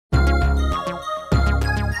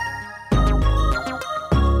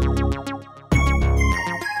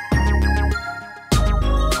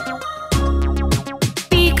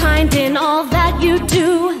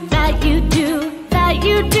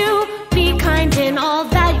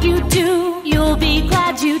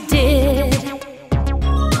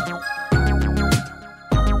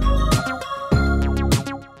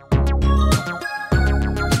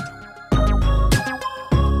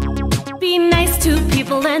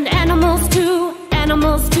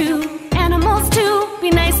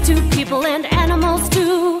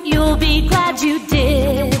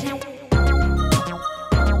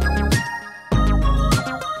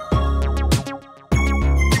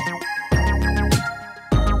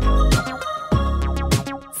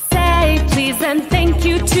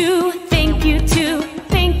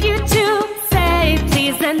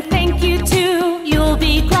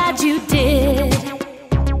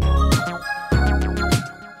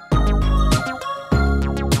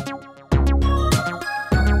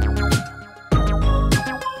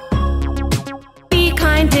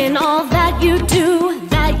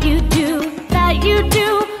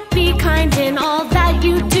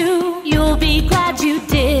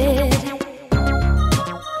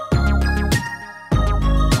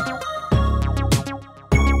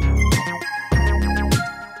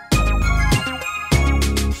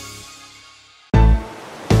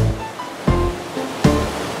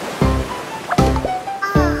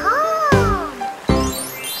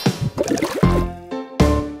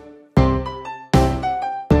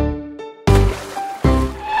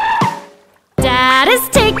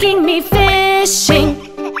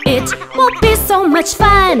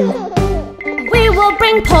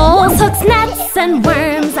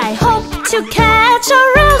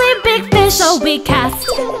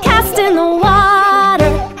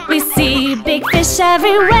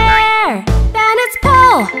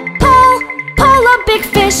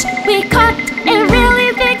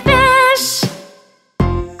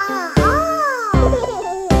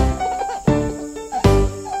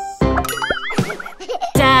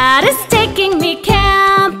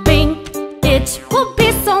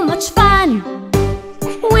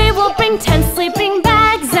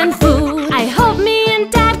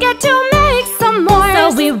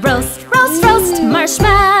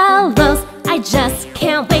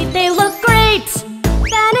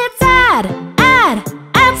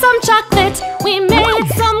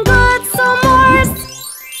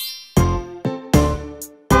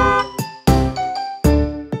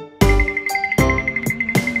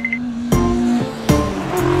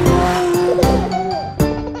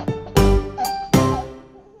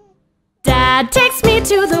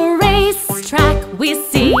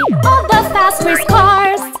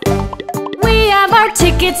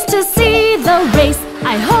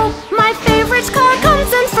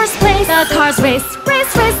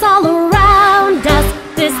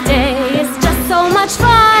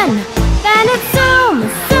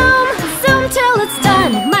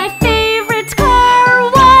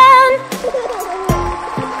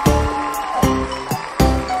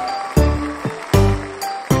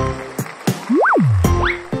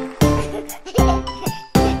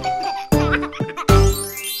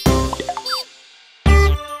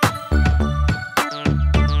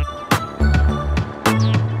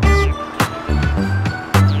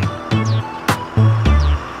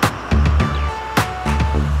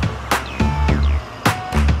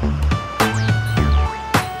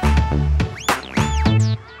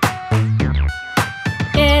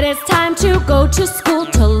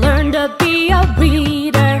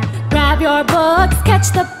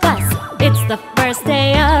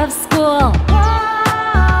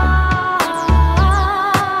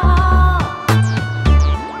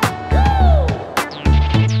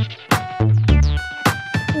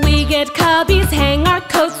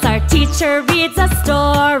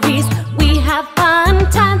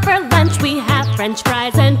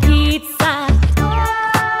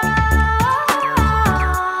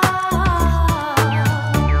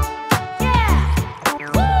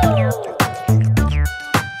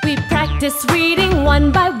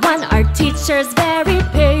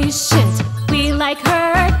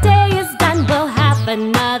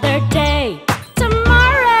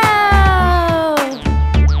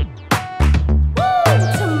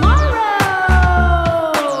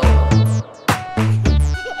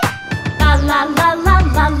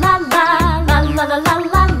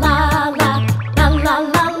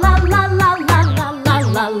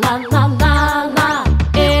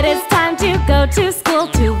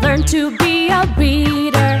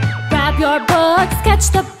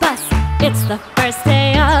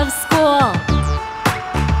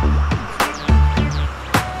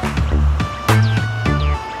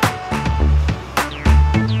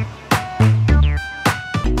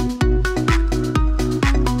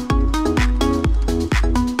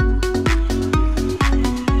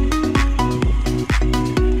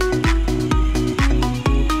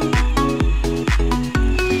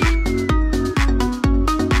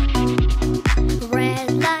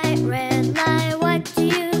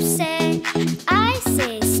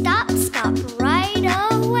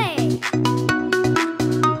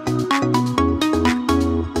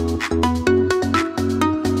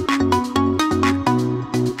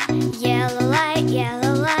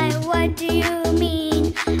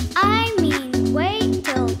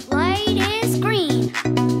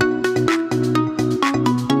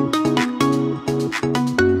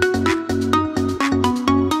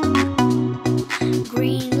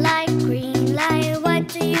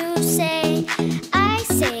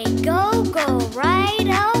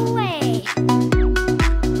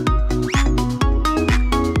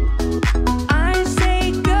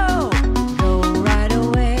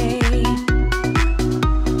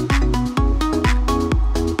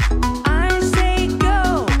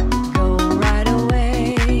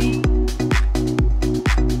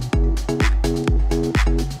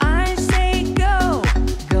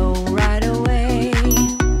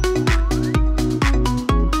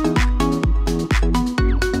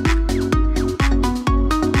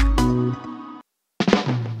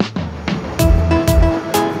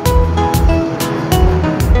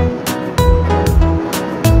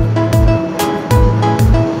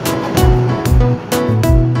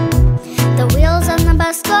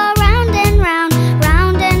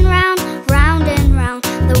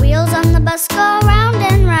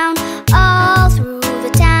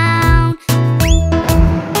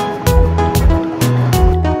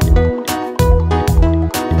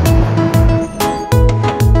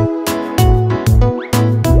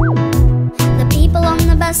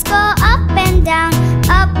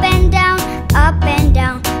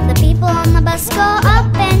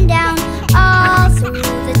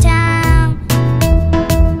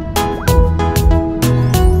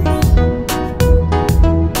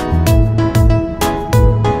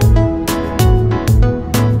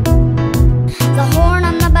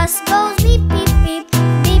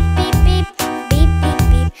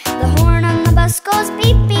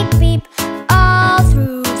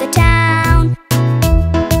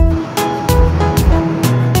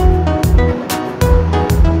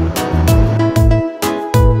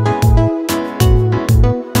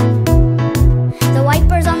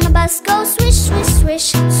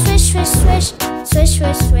swish, swish,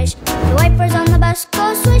 swish, swish. The wipers on the bus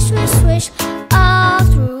go swish, swish, swish, all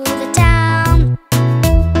through the town.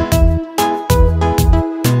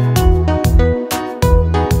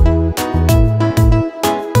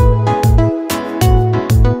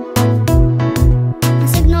 The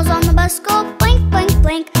signals on the bus go blink, blink,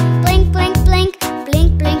 blink, blink, blink, blink,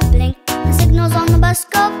 blink, blink, blink. The signals on the bus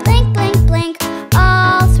go blink, blink, blink,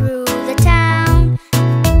 all through the town.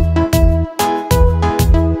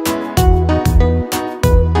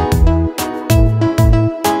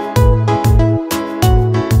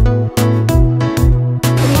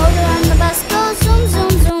 The motor on the bus goes zoom,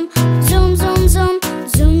 zoom, zoom, zoom, zoom, zoom,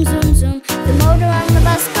 zoom, zoom, zoom. The motor on the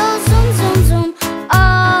bus goes zoom, zoom, zoom,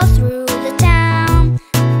 all through the town.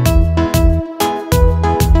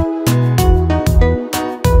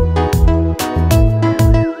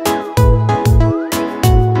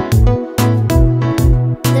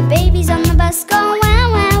 The babies on the bus go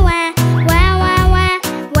wah, wah, wah, wah, wah, wah,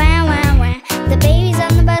 wah, wah, wah. The babies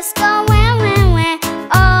on the bus go wah, wah, wah,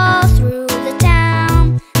 all through the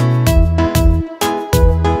town.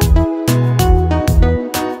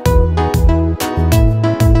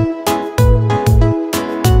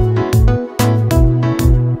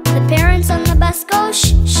 The parents on the bus go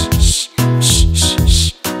shh, shh, shh, shh, shh,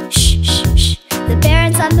 shh, shh, shh, shh. The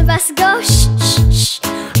parents on the bus go shh, shh, shh,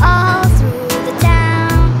 all through the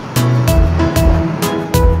town.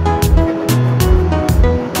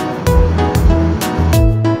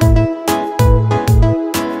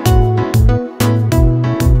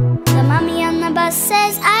 The mommy on the bus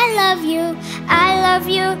says, I love you, I love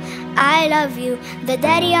you, I love you. The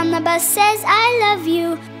daddy on the bus says, I love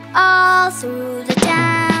you, all through the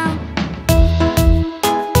town.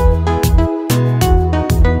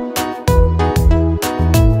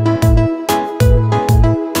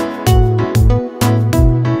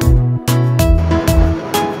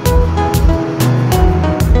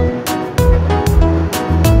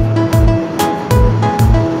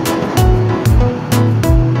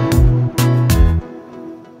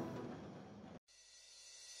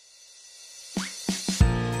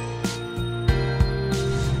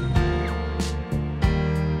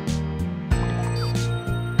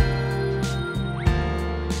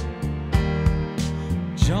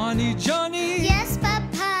 Johny Johny, Yes,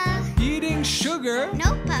 Papa. eating sugar,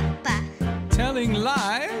 No, Papa. telling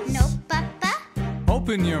lies. No, Papa.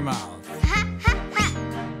 Open your mouth. Ha, ha, ha.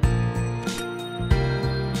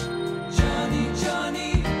 Johny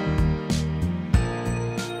Johny,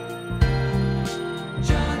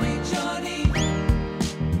 Johny Johny,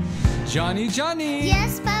 Johny Johny,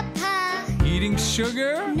 Yes, Papa. eating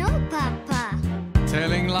sugar, No, Papa.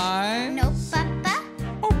 telling lies. No, Papa.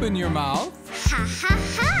 Open your mouth. Ha, ha,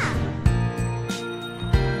 ha.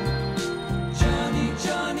 Johny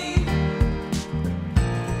Johny,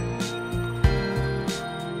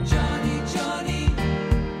 Johny Johny,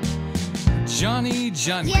 Johny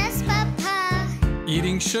Johny, Yes, Papa.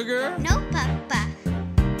 eating sugar, No, Papa.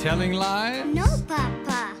 telling lies. No,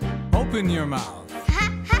 Papa. Open your mouth. Ha,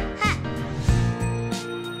 ha, ha.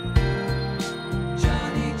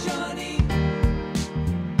 Johny Johny,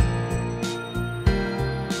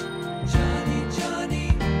 Johny Johny,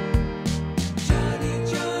 Johny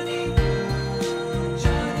Johny,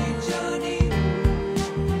 Johny Johny,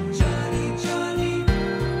 Johny Johny,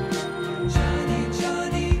 Johny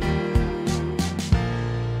Johny.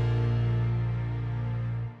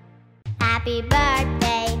 Happy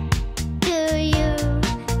birthday to you.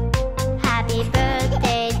 Happy birthday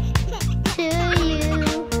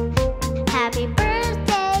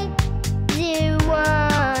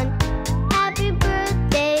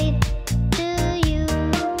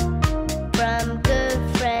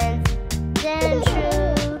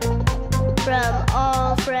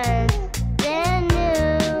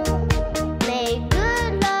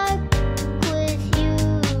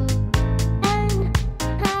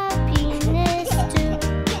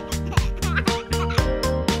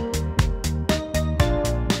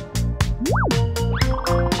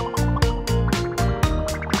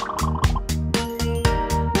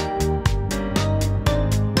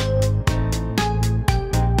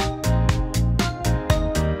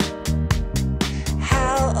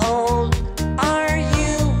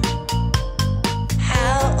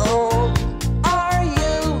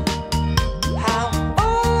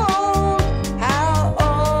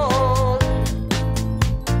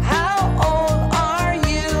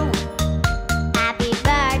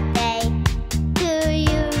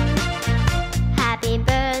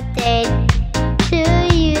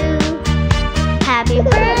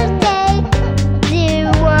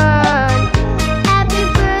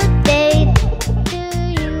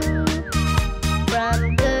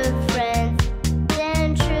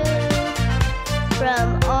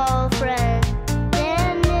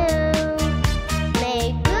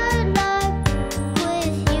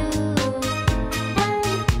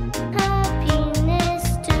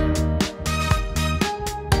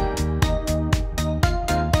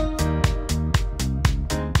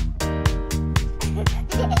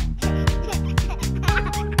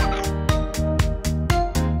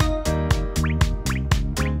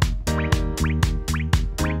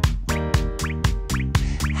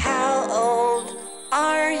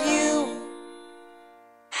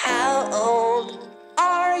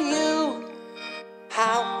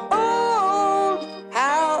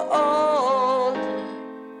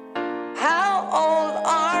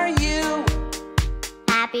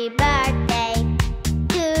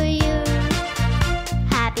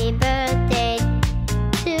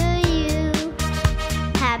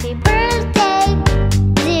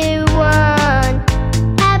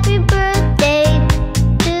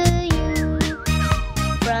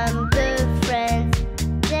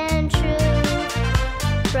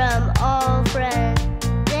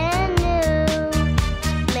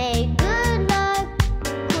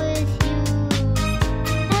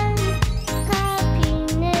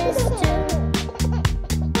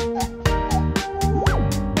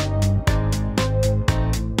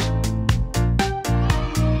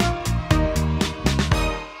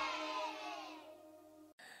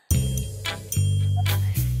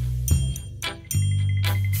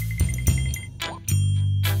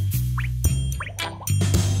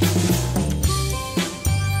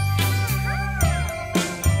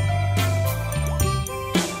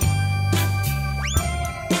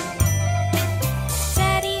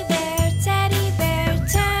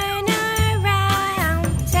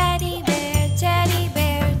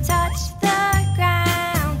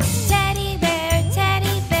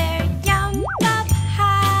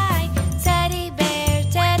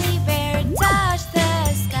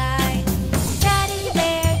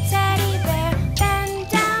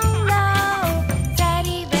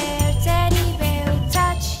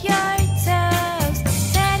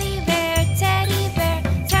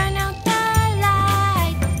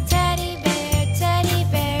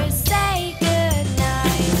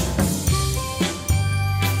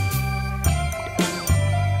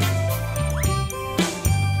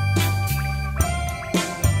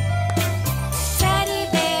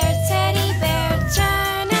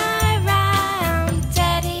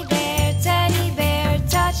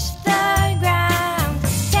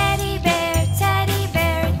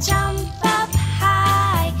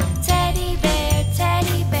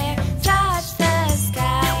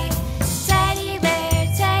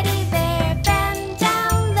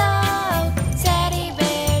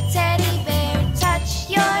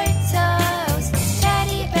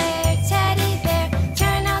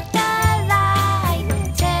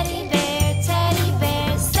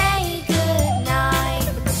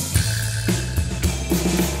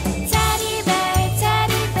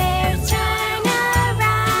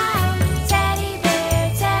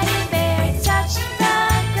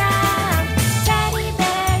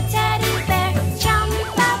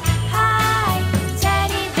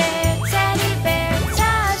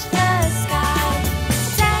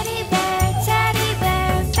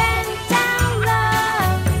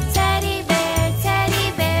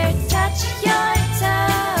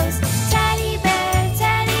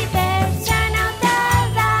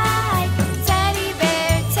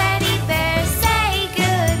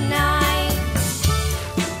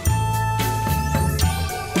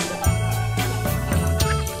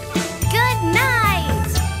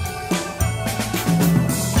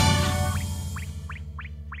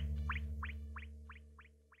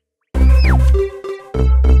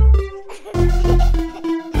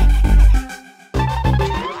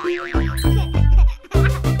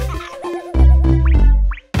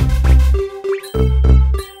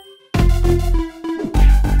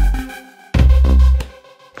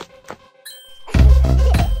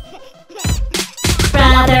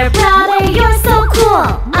cool.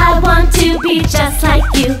 I want to be just like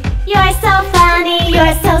you. You're so funny,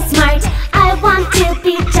 you're so smart. I want to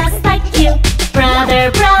be just like you.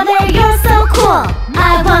 Brother, brother, you're so cool.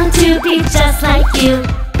 I want to be just like you.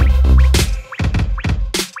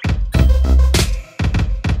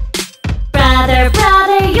 Brother,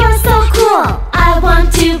 brother, you're so cool. I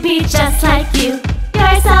want to be just like you.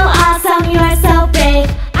 You're so awesome, you're so brave.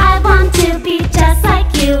 I want to be just like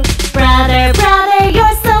you. Brother, brother,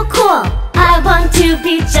 you're so cool. I want to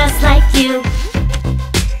be just like you.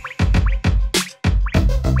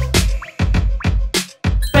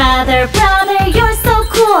 Brother, brother, you're so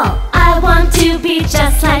cool. I want to be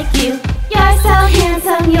just like you. You're so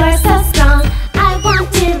handsome, you're so strong. I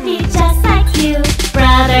want to be just like you.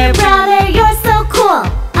 Brother, brother, you're so cool.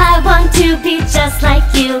 I want to be just like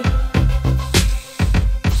you.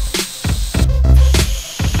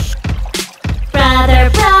 Brother,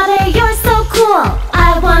 brother, you're so cool.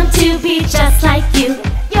 I want to be just like you.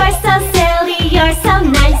 You're so silly, you're so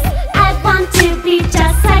nice. I want to be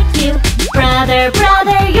just like you. Brother,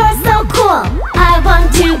 brother, you're so cool. I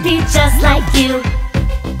want to be just like you.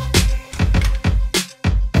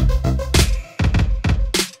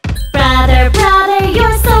 Brother, brother,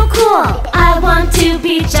 you're so cool. I want to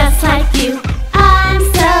be just like you. I'm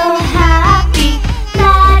so happy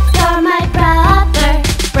that you're my brother.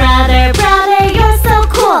 Brother, brother, you're so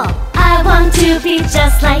cool. I want to be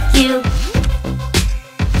just like you.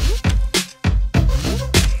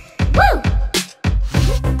 Woo!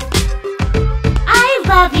 I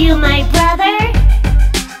love you, my brother.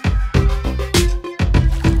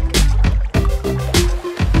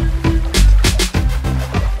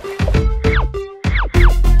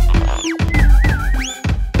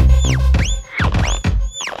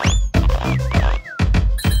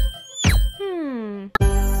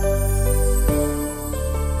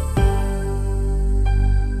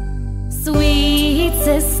 Sweet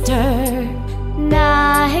sister,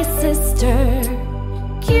 nice sister,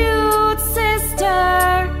 cute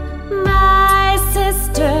sister, my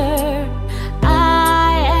sister.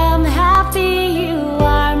 I am happy you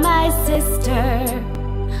are my sister.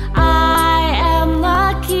 I am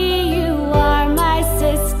lucky you are my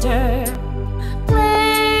sister.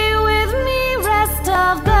 Play with me rest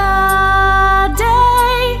of the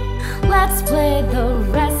day. Let's play the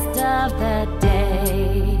rest of the day.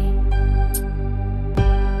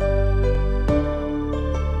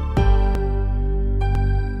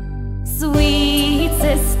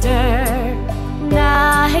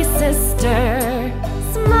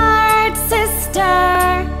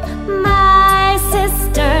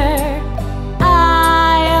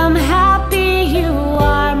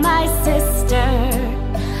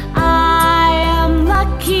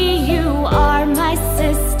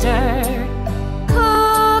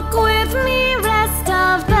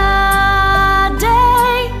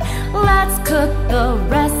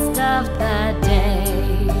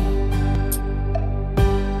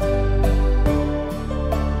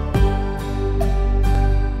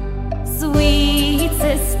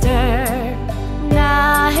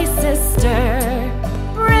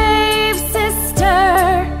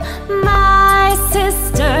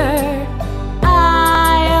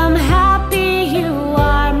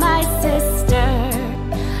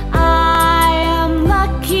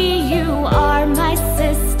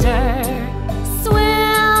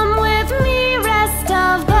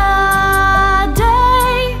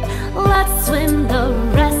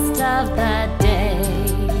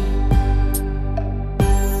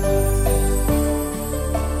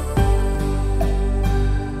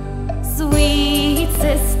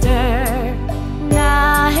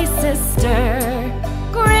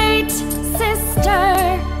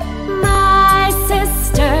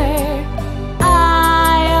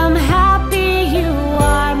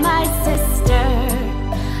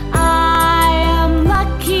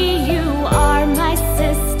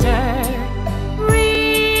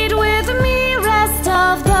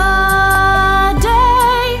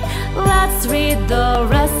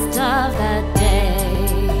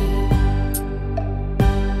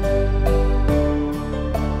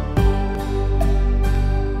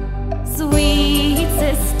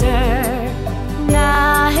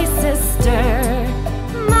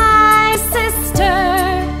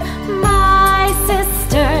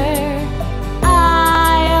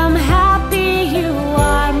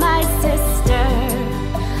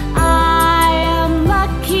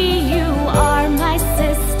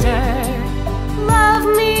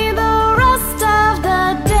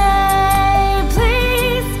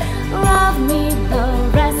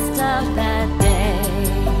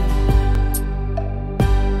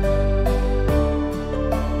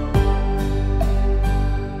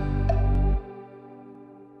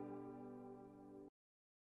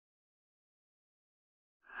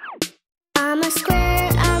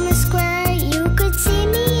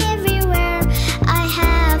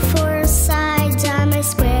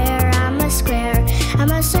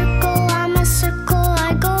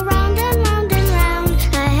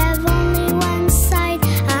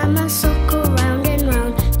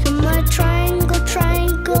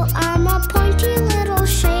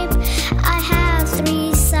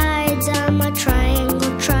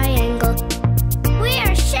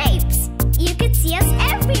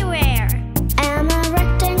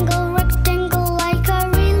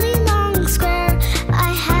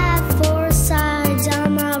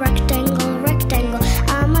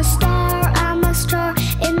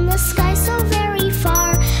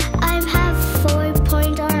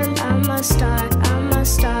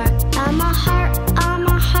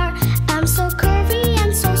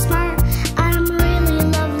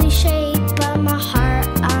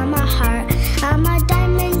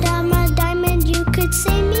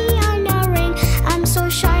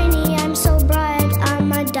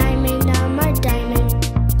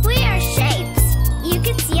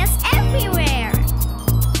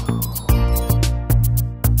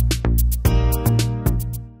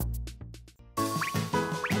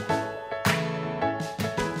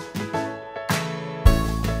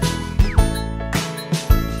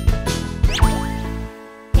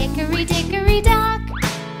 Hickory dickory dock,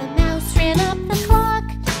 the mouse ran up the clock.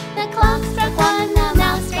 The clock struck one, the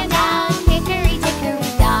mouse ran down. Hickory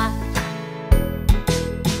dickory dock.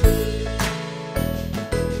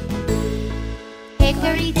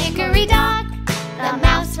 Hickory dickory dock, the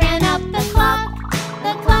mouse ran up the clock.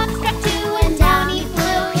 The clock struck two and down he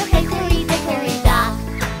flew. Hickory dickory dock.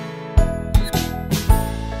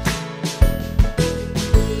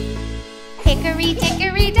 Hickory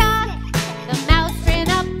dickory dock, the mouse ran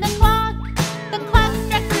up the clock. The clock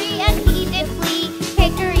struck three and he did flee.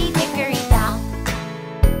 Hickory dickory dock.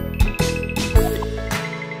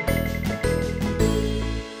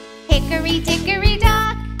 Hickory dickory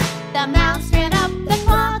dock, the mouse ran up the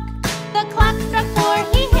clock. The clock struck four,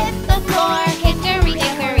 he hit the floor. Hickory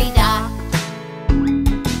dickory dock.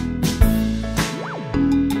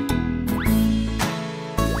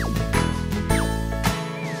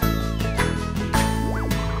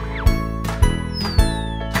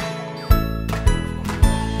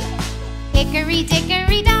 Hickory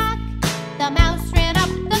dickory dock, the mouse ran up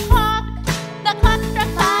the clock. The clock struck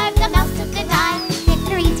five, the mouse took a dive.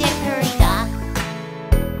 Hickory dickory dock.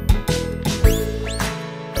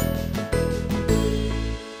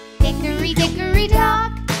 Hickory dickory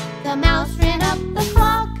dock, the mouse ran up the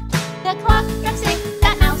clock. The clock struck six,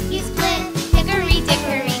 that mouse he split. Hickory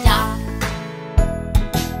dickory dock.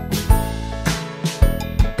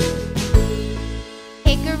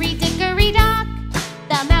 Hickory dickory dock,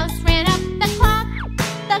 the mouse ran up the clock.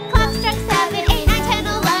 The clock struck 7, 8, 9, 10,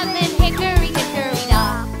 11. Hickory dickory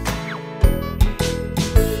dock.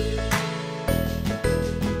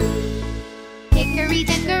 Hickory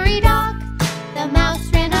dickory dock, the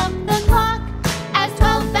mouse ran up the clock. As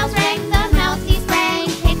 12 bells rang, the mouse he sprang.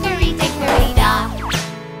 Hickory dickory dock.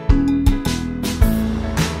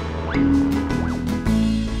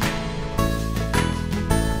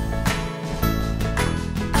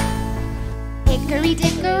 Hickory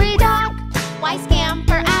dickory dock, why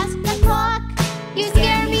scamper? Asked the clock. You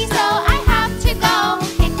scare me so I have to go.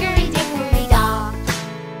 Hickory dickory dock.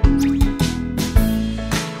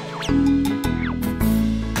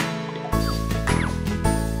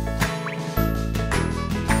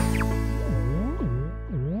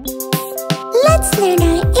 Let's learn